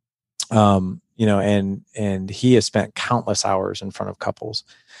man. And he has spent countless hours in front of couples.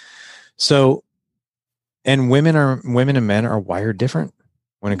 So, and women and men are wired different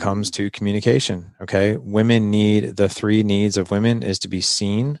when it comes to communication. Okay. Women need, the 3 needs of women is to be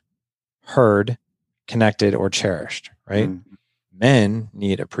seen, heard, connected, or cherished, right? Men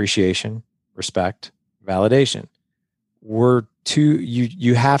need appreciation, respect, validation.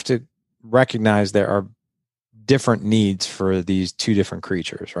 You have to recognize there are different needs for these 2 different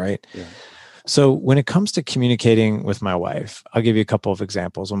creatures, right? Yeah. So when it comes to communicating with my wife, I'll give you a couple of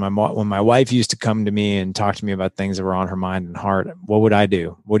examples. When my wife used to come to me and talk to me about things that were on her mind and heart, what would I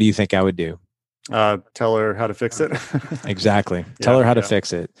do? What do you think I would do? Tell her how to fix it. Exactly. Tell her how to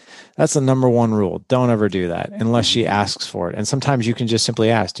fix it. That's the number 1 rule. Don't ever do that unless she asks for it. And sometimes you can just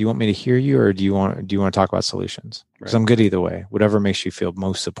simply ask, do you want me to hear you, or do you want to talk about solutions? Because I'm good either way, whatever makes you feel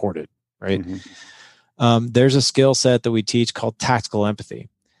most supported. Right. There's a skill set that we teach called tactical empathy.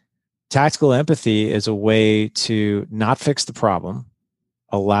 Tactical empathy is a way to not fix the problem,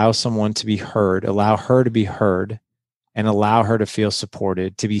 allow someone to be heard, allow her to be heard, and allow her to feel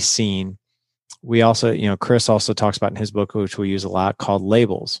supported, to be seen. We also, Chris also talks about in his book, which we use a lot, called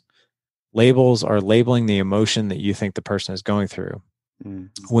labels. Labels are labeling the emotion that you think the person is going through.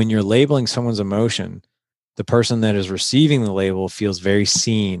 When you're labeling someone's emotion, the person that is receiving the label feels very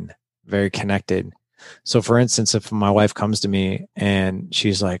seen, very connected. So for instance, if my wife comes to me and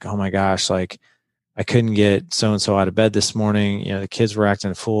she's like, oh my gosh, like I couldn't get so-and-so out of bed this morning. The kids were acting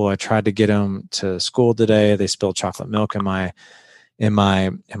a fool. I tried to get them to school today. They spilled chocolate milk in my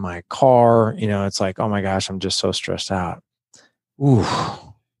car. It's like, oh my gosh, I'm just so stressed out. Ooh,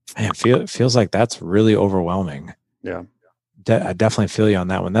 man, feels like that's really overwhelming. Yeah. I definitely feel you on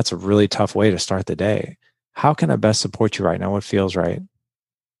that one. That's a really tough way to start the day. How can I best support you right now? What feels right?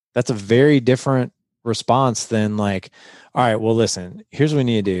 That's a very different response than like, all right, well, listen, here's what we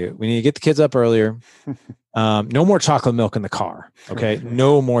need to do. We need to get the kids up earlier. No more chocolate milk in the car. Okay.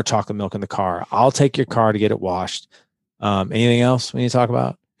 No more chocolate milk in the car. I'll take your car to get it washed. Anything else we need to talk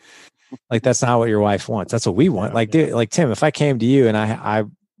about? Like, that's not what your wife wants. That's what we want. Like, dude, like Tim, if I came to you and I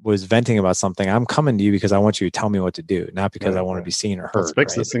was venting about something, I'm coming to you because I want you to tell me what to do, not because I want to be seen or heard. Let's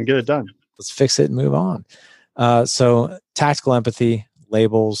fix this and get it done. Let's fix it and move on. So tactical empathy,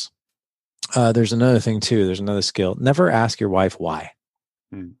 labels. There's another thing too. There's another skill. Never ask your wife why.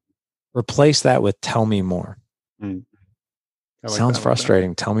 Replace that with tell me more. Sounds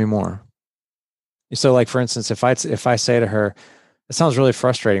frustrating. Tell me more. So like, for instance, if I say to her, it sounds really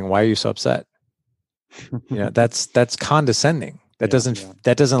frustrating. Why are you so upset? That's condescending. That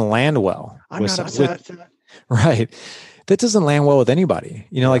doesn't land well. I'm not upset. Right. That doesn't land well with anybody.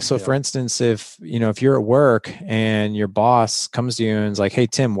 For instance, if you're at work and your boss comes to you and is like, hey,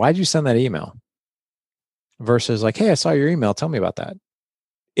 Tim, why'd you send that email? Versus like, hey, I saw your email. Tell me about that.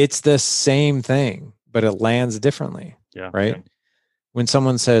 It's the same thing, but it lands differently. Yeah. Right. Yeah. When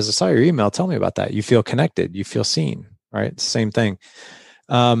someone says, I saw your email, tell me about that. You feel connected. You feel seen. Right. It's the same thing.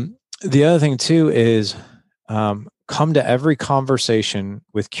 The other thing too is come to every conversation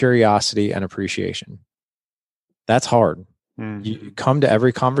with curiosity and appreciation. That's hard. Mm-hmm. You come to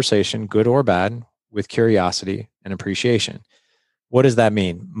every conversation, good or bad, with curiosity and appreciation. What does that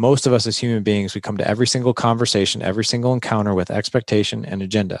mean? Most of us as human beings, we come to every single conversation, every single encounter with expectation and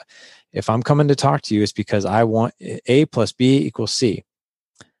agenda. If I'm coming to talk to you, it's because I want A plus B equals C.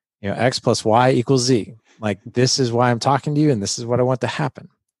 X plus Y equals Z. Like, this is why I'm talking to you, and this is what I want to happen.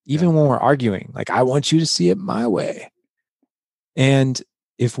 Even when we're arguing, like, I want you to see it my way. And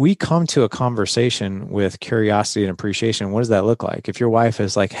if we come to a conversation with curiosity and appreciation, what does that look like? If your wife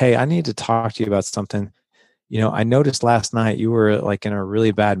is like, hey, I need to talk to you about something. I noticed last night you were like in a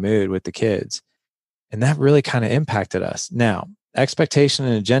really bad mood with the kids, and that really kind of impacted us. Now, expectation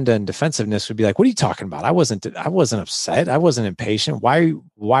and agenda and defensiveness would be like, what are you talking about? I wasn't upset. I wasn't impatient. Why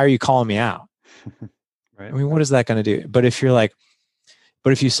are you calling me out? Right. I mean, what is that going to do? But if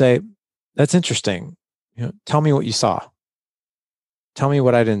you say, that's interesting, tell me what you saw. Tell me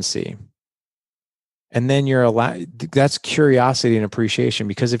what I didn't see. And then you're allowed, that's curiosity and appreciation,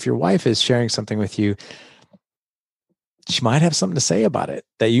 because if your wife is sharing something with you, she might have something to say about it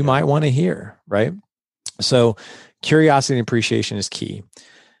that you might want to hear, right? So curiosity and appreciation is key.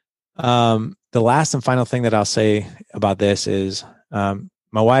 The last and final thing that I'll say about this is my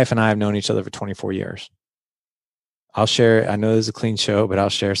wife and I have known each other for 24 years. I'll share, I know this is a clean show, but I'll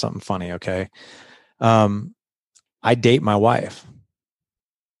share something funny, okay? I date my wife.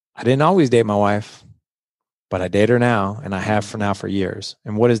 I didn't always date my wife, but I date her now, and I have for years.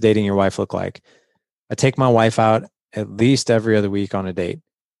 And what does dating your wife look like? I take my wife out at least every other week on a date.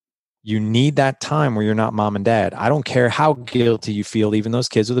 You need that time where you're not mom and dad. I don't care how guilty you feel, even those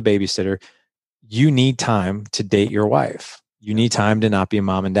kids with a babysitter. You need time to date your wife. You need time to not be a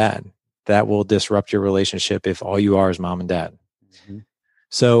mom and dad. That will disrupt your relationship if all you are is mom and dad. Mm-hmm.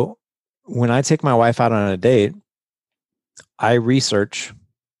 So when I take my wife out on a date, I research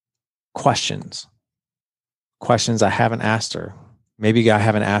questions I haven't asked her. Maybe I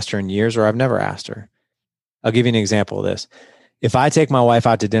haven't asked her in years, or I've never asked her. I'll give you an example of this. If I take my wife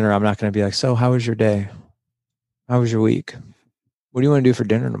out to dinner, I'm not going to be like, so how was your day? How was your week? What do you want to do for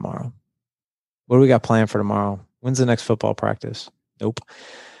dinner tomorrow? What do we got planned for tomorrow? When's the next football practice? Nope.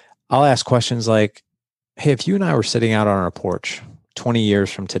 I'll ask questions like, hey, if you and I were sitting out on our porch 20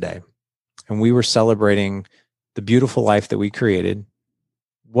 years from today, and we were celebrating the beautiful life that we created,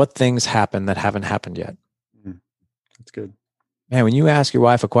 what things happened that haven't happened yet? That's good. Man, when you ask your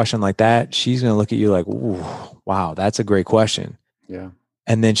wife a question like that, she's going to look at you like, ooh, wow, that's a great question. Yeah.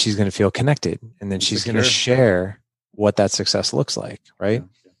 And then she's going to feel connected. And then she's going to share what that success looks like, right?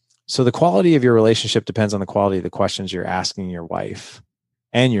 Yeah. So the quality of your relationship depends on the quality of the questions you're asking your wife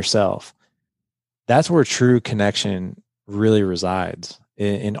and yourself. That's where true connection really resides,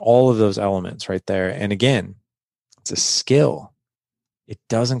 in all of those elements right there. And again, it's a skill. It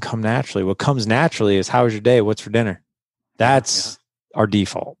doesn't come naturally. What comes naturally is, how was your day? What's for dinner? That's our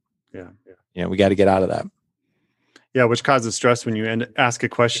default. Yeah. We got to get out of that. Yeah. Which causes stress when you ask a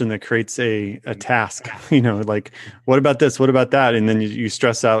question that creates a task, like, what about this? What about that? And then you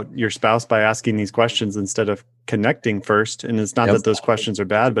stress out your spouse by asking these questions instead of connecting first. And it's not that those questions are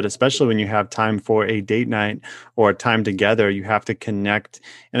bad, but especially when you have time for a date night or a time together, you have to connect.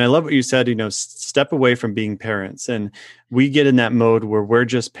 And I love what you said, step away from being parents. And we get in that mode where we're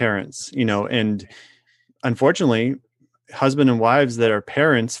just parents, and unfortunately, husband and wives that are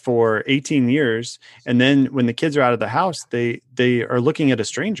parents for 18 years. And then when the kids are out of the house, they are looking at a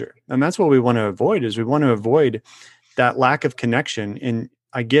stranger. And that's what we want to avoid, is we want to avoid that lack of connection. And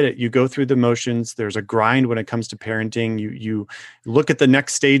I get it. You go through the motions. There's a grind when it comes to parenting. You look at the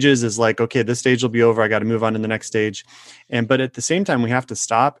next stages as like, okay, this stage will be over. I got to move on to the next stage. But at the same time, we have to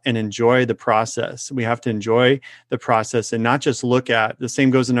stop and enjoy the process. We have to enjoy the process and not just look at, the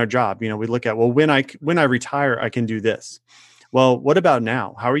same goes in our job. We look at, well, when I retire, I can do this. Well, what about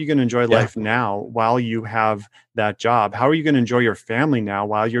now? How are you going to enjoy life now while you have that job? How are you going to enjoy your family now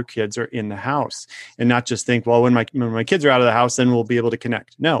while your kids are in the house? And not just think, well, when my kids are out of the house, then we'll be able to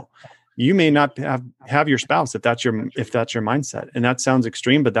connect. No, you may not have your spouse if that's your mindset. And that sounds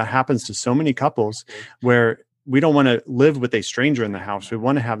extreme, but that happens to so many couples where we don't want to live with a stranger in the house. We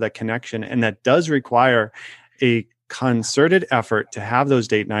want to have that connection. And that does require a concerted effort to have those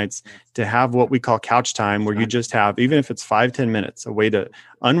date nights, to have what we call couch time, where you just have, even if it's 5-10 minutes, a way to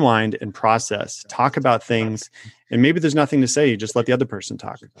unwind and process, talk about things. And maybe there's nothing to say. You just let the other person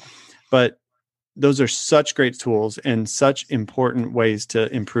talk. But those are such great tools and such important ways to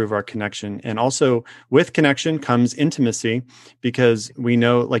improve our connection. And also with connection comes intimacy, because we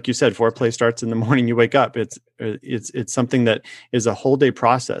know, like you said, foreplay starts in the morning you wake up. It's something that is a whole day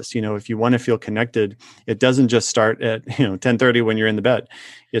process. If you want to feel connected, it doesn't just start at 10:30 when you're in the bed.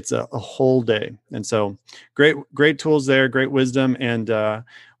 It's a whole day. And so great tools there, great wisdom. And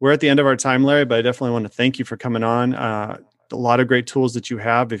we're at the end of our time, Larry, but I definitely want to thank you for coming on. A lot of great tools that you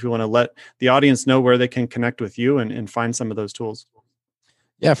have. If you want to let the audience know where they can connect with you and find some of those tools.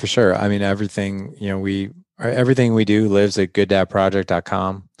 Yeah, for sure. I mean, everything we do lives at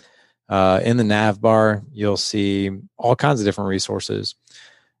gooddadproject.com. In the nav bar, you'll see all kinds of different resources.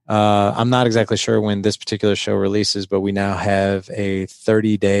 I'm not exactly sure when this particular show releases, but we now have a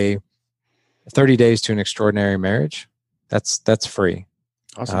 30 days to an extraordinary marriage. That's free.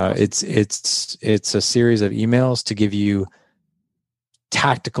 Awesome. It's a series of emails to give you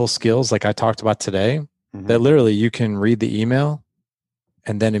tactical skills like I talked about today, that literally you can read the email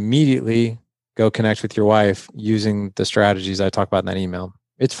and then immediately go connect with your wife using the strategies I talked about in that email.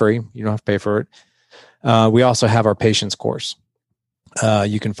 It's free. You don't have to pay for it. We also have our patience course.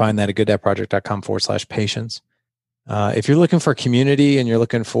 You can find that at gooddadproject.com/patience. If you're looking for community and you're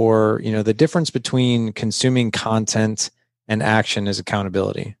looking for, the difference between consuming content and action is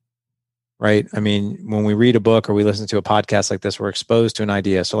accountability, right? I mean, when we read a book or we listen to a podcast like this, we're exposed to an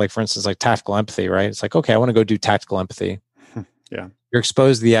idea. So like, for instance, like tactical empathy, right? It's like, okay, I want to go do tactical empathy. Yeah. You're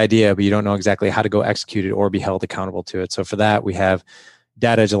exposed to the idea, but you don't know exactly how to go execute it or be held accountable to it. So for that, we have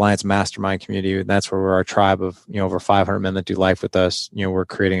Dad Edge Alliance Mastermind Community. And that's where we're our tribe of, over 500 men that do life with us. We're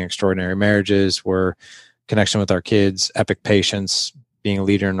creating extraordinary marriages. We're connection with our kids, epic patience, being a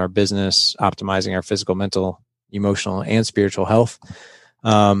leader in our business, optimizing our physical, mental, emotional, and spiritual health.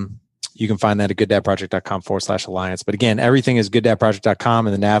 You can find that at gooddadproject.com/alliance. But again, everything is gooddadproject.com.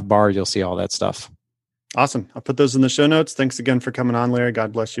 In the nav bar, you'll see all that stuff. Awesome. I'll put those in the show notes. Thanks again for coming on, Larry.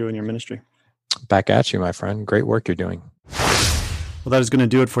 God bless you and your ministry. Back at you, my friend. Great work you're doing. Well, that is going to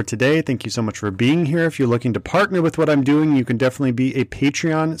do it for today. Thank you so much for being here. If you're looking to partner with what I'm doing, you can definitely be a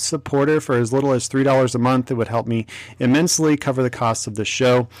Patreon supporter for as little as $3 a month. It would help me immensely cover the costs of the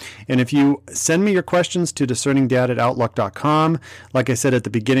show. And if you send me your questions to discerningdad@outlook.com, like I said at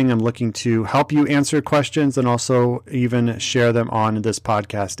the beginning, I'm looking to help you answer questions and also even share them on this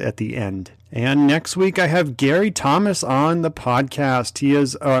podcast at the end. And next week, I have Gary Thomas on the podcast. He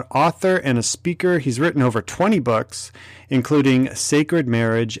is an author and a speaker. He's written over 20 books, including Sacred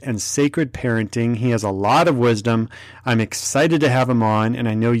Marriage and Sacred Parenting. He has a lot of wisdom. I'm excited to have him on, and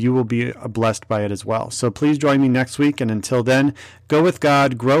I know you will be blessed by it as well. So please join me next week. And until then, go with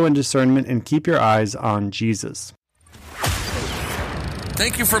God, grow in discernment, and keep your eyes on Jesus.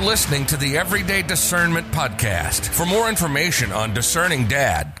 Thank you for listening to the Everyday Discernment Podcast. For more information on Discerning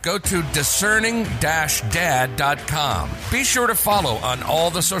Dad, go to discerning-dad.com. Be sure to follow on all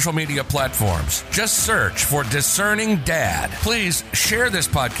the social media platforms. Just search for Discerning Dad. Please share this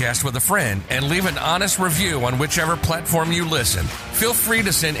podcast with a friend and leave an honest review on whichever platform you listen. Feel free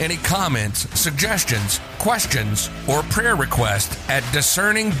to send any comments, suggestions, questions, or prayer requests at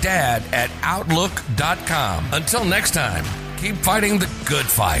discerningdad@outlook.com. Until next time, keep fighting the good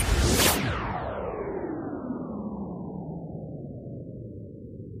fight.